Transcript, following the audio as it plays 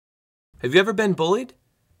Have you ever been bullied?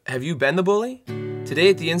 Have you been the bully?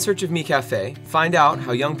 Today at the In Search of Me Cafe, find out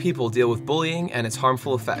how young people deal with bullying and its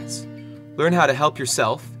harmful effects. Learn how to help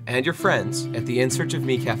yourself and your friends at the In Search of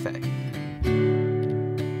Me Cafe.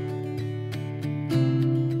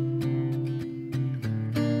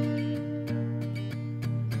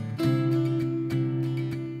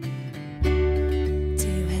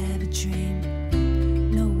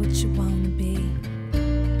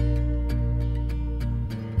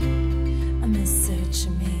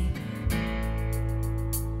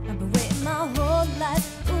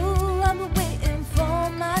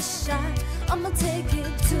 I'ma take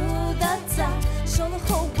it to the top, show the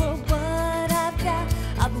whole world what I've got.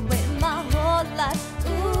 I've been waiting my whole life.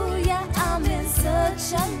 Ooh, yeah, I'm in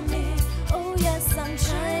search of me. Oh, yes, I'm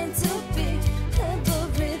trying to be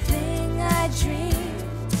everything I dream.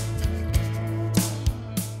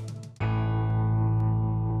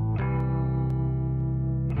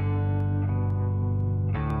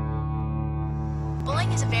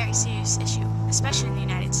 Bullying is a very serious issue, especially in the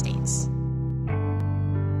United States.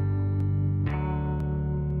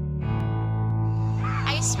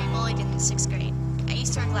 I used to be bullied in the 6th grade. I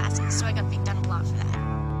used to wear glasses, so I got picked on a lot for that.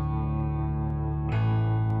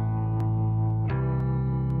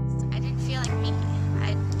 I didn't feel like me.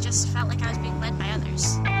 I just felt like I was being led by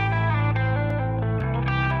others.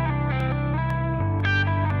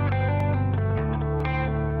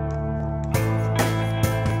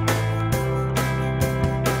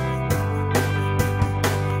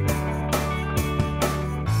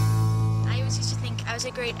 I always used to think I was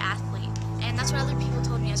a great athlete, and that's what other people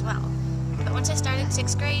told me as well. But once I started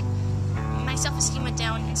 6th grade, my self-esteem went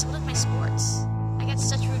down, and so did my sports. I got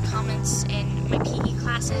such rude comments in my PE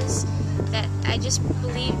classes that I just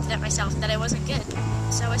believed that myself that I wasn't good,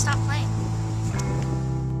 so I stopped playing.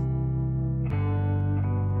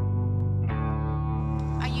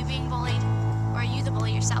 Are you being bullied, or are you the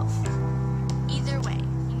bully yourself? Either way,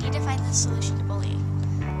 you need to find the solution to bullying.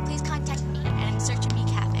 Please contact me at In Search of Me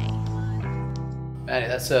Cafe. Maddie,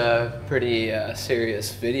 that's a pretty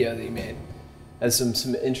serious video that you made. And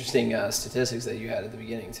some interesting statistics that you had at the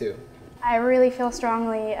beginning too. I really feel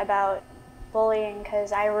strongly about bullying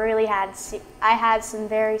because I had some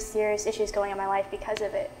very serious issues going on in my life because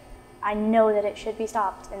of it. I know that it should be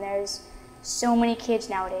stopped, and there's so many kids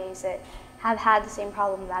nowadays that have had the same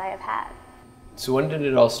problem that I have had. So when did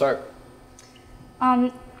it all start?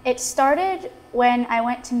 It started when I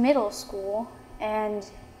went to middle school, and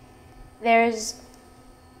there's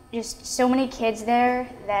just so many kids there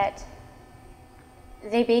that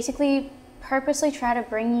they basically purposely try to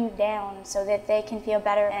bring you down so that they can feel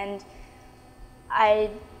better. And I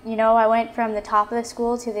went from the top of the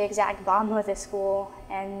school to the exact bottom of the school,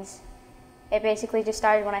 and it basically just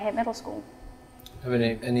started when I hit middle school. Have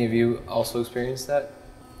any of you also experienced that?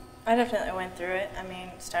 I definitely went through it. I mean,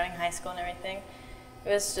 starting high school and everything. It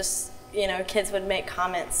was just, kids would make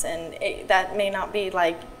comments, and that may not be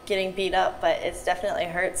like getting beat up, but it definitely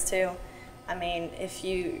hurts too. I mean, if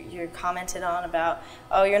you're commented on about,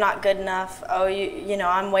 oh, you're not good enough, oh,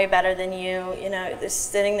 I'm way better than you, they're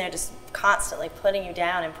sitting there just constantly putting you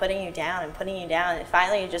down and putting you down and putting you down, and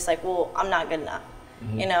finally you're just like, well, I'm not good enough.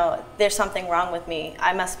 Mm-hmm. There's something wrong with me.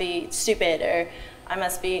 I must be stupid, or I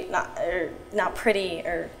must be not pretty,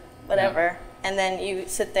 or whatever. Yeah. And then you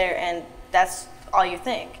sit there and that's all you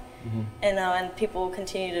think. Mm-hmm. And people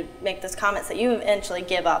continue to make those comments that you eventually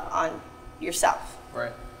give up on yourself.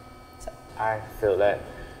 Right. I feel that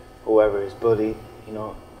whoever is bullied,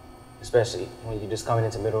 especially when you're just coming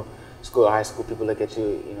into middle school or high school, people look at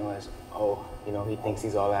you, as, oh, he thinks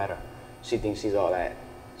he's all that, or she thinks she's all that.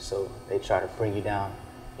 So they try to bring you down,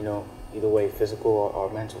 either way, physical or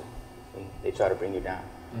mental. They try to bring you down,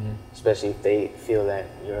 especially if they feel that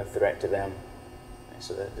you're a threat to them. And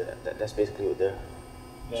so that's basically what they're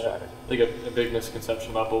trying to do. I think a big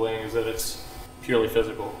misconception about bullying is that it's purely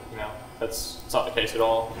physical, It's not the case at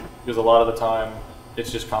all, because a lot of the time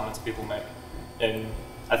it's just comments people make. And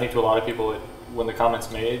I think to a lot of people, when the comment's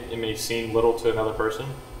made, it may seem little to another person,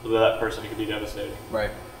 but to that person it could be devastating. Right.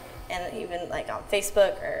 And even like on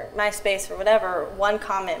Facebook or MySpace or whatever, one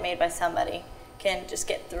comment made by somebody can just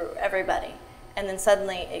get through everybody. And then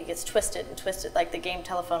suddenly it gets twisted like the game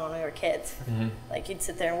telephone when we were kids. Mm-hmm. Like you'd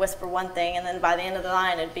sit there and whisper one thing, and then by the end of the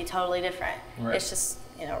line it'd be totally different. Right. It's just,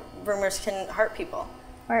 rumors can hurt people.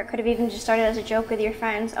 Or it could have even just started as a joke with your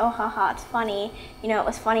friends. Oh, haha, it's funny. It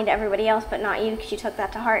was funny to everybody else, but not you, because you took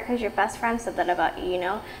that to heart because your best friend said that about you,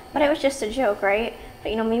 But it was just a joke, right?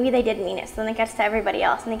 But, maybe they did mean it. So then it gets to everybody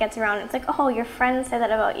else, and it gets around, and it's like, oh, your friends said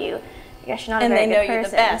that about you. I guess you're not a very good person. And they know you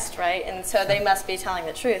the best, right? And so they must be telling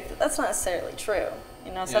the truth. But that's not necessarily true.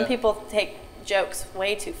 Some people take jokes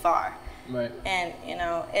way too far. Right. And,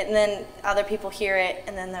 and then other people hear it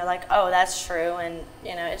and then they're like, oh, that's true. And,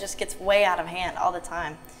 it just gets way out of hand all the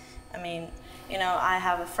time. I mean, I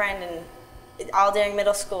have a friend and all during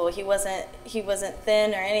middle school, he wasn't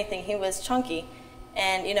thin or anything. He was chunky.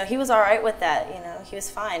 And, he was all right with that. He was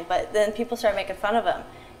fine. But then people started making fun of him.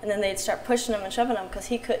 And then they'd start pushing him and shoving him because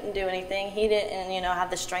he couldn't do anything. He didn't, have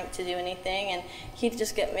the strength to do anything. And he'd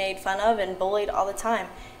just get made fun of and bullied all the time.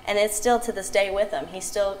 And it's still to this day with him. He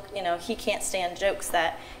still, he can't stand jokes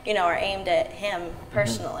that, are aimed at him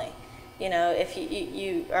personally. If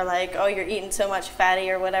you are like, oh, you're eating so much fatty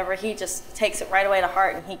or whatever, he just takes it right away to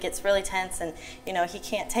heart and he gets really tense and, he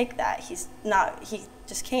can't take that. He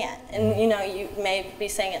just can't. And, you may be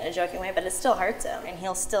saying it in a joking way, but it still hurts him. And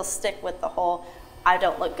he'll still stick with the whole, I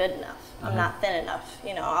don't look good enough. I'm not thin enough.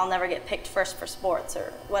 I'll never get picked first for sports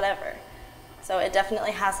or whatever. So it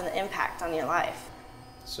definitely has an impact on your life.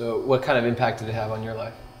 So what kind of impact did it have on your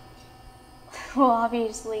life? Well,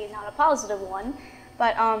 obviously not a positive one,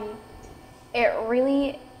 but it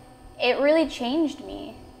really changed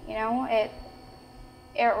me. It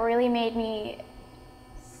really made me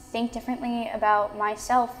think differently about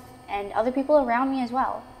myself and other people around me as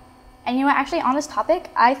well. And actually on this topic,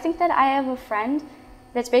 I think that I have a friend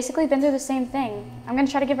that's basically been through the same thing. I'm gonna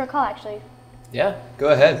try to give her a call actually. Yeah, go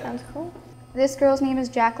ahead. Sounds cool. This girl's name is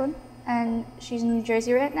Jacqueline, and she's in New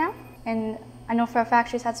Jersey right now. And I know for a fact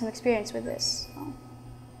she's had some experience with this. So.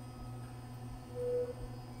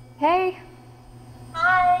 Hey.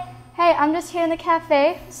 Hi. Hey, I'm just here in the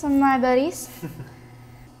cafe with some of my buddies.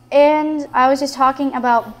 And I was just talking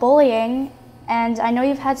about bullying, and I know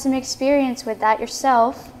you've had some experience with that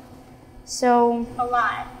yourself. So, A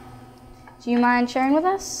lot. do you mind sharing with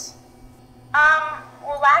us?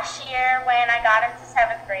 Well, last year when I got into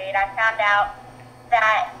 7th grade, I found out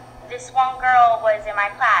that this one girl was in my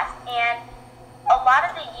class, and a lot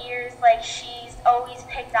of the years, she's always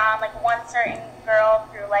picked on, one certain girl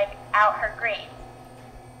through, out her grades.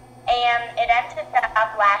 And it ended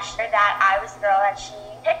up last year that I was the girl that she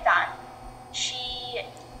picked on. She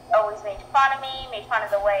always made fun of me, made fun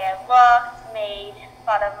of the way I looked, made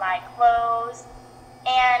fun of my clothes,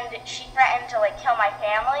 and she threatened to kill my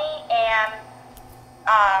family, and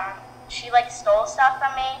she stole stuff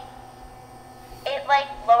from me. It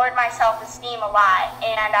lowered my self-esteem a lot,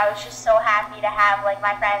 and I was just so happy to have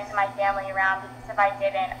my friends and my family around, because if I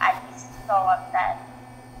didn't, I'd be so upset.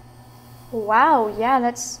 Wow, yeah,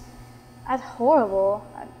 that's horrible.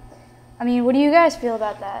 I mean, what do you guys feel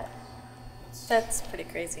about that? That's pretty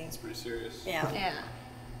crazy. It's pretty serious. Yeah.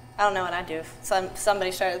 I don't know what I'd do if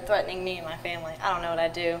somebody started threatening me and my family. I don't know what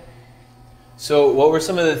I'd do. So what were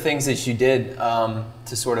some of the things that you did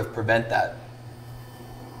to sort of prevent that?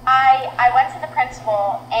 I went to the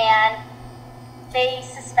principal, and they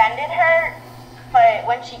suspended her, but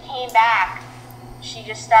when she came back, she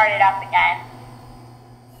just started up again.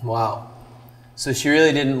 Wow. So she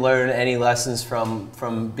really didn't learn any lessons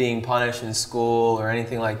from being punished in school or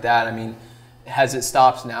anything like that. I mean, has it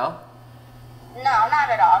stopped now? No, not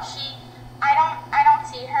at all. I don't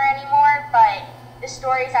see her anymore, but the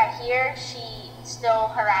stories I hear, she still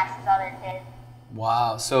harasses other kids.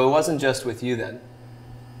 Wow. So it wasn't just with you then?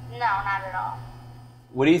 No, not at all.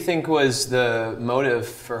 What do you think was the motive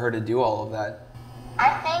for her to do all of that? I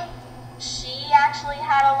think she actually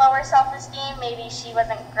had a lower self-esteem. Maybe she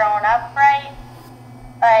wasn't growing up right.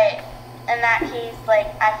 But in that case,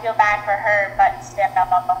 I feel bad for her, but still.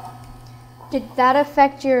 Did that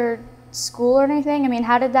affect your school or anything? I mean,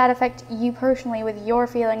 how did that affect you personally with your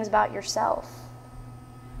feelings about yourself?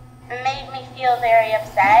 It made me feel very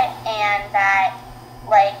upset, and that,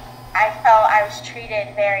 I felt I was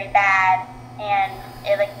treated very bad, and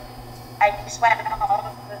I just went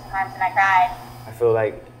home those times and I cried. I feel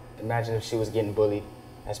imagine if she was getting bullied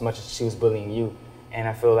as much as she was bullying you. And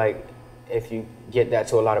I feel if you get that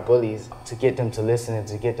to a lot of bullies, to get them to listen and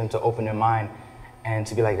to get them to open their mind and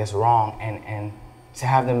to be that's wrong, and to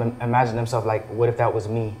have them imagine themselves what if that was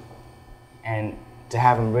me? And to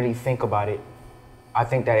have them really think about it, I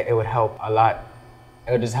think that it would help a lot.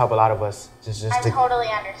 It would just help a lot of us. I totally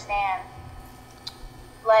understand.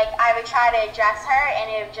 I would try to address her, and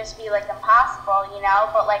it would just be impossible,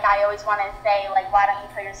 but I always want to say why don't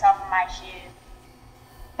you put yourself in my shoes?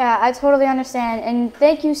 Yeah, I totally understand, and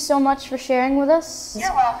thank you so much for sharing with us.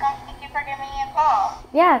 You're welcome. Thank you for giving me a call.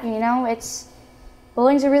 Yeah,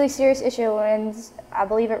 bullying's a really serious issue, and I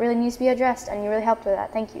believe it really needs to be addressed, and you really helped with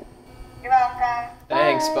that. Thank you. You're welcome.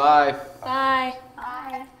 Thanks, bye. Bye.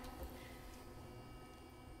 Bye.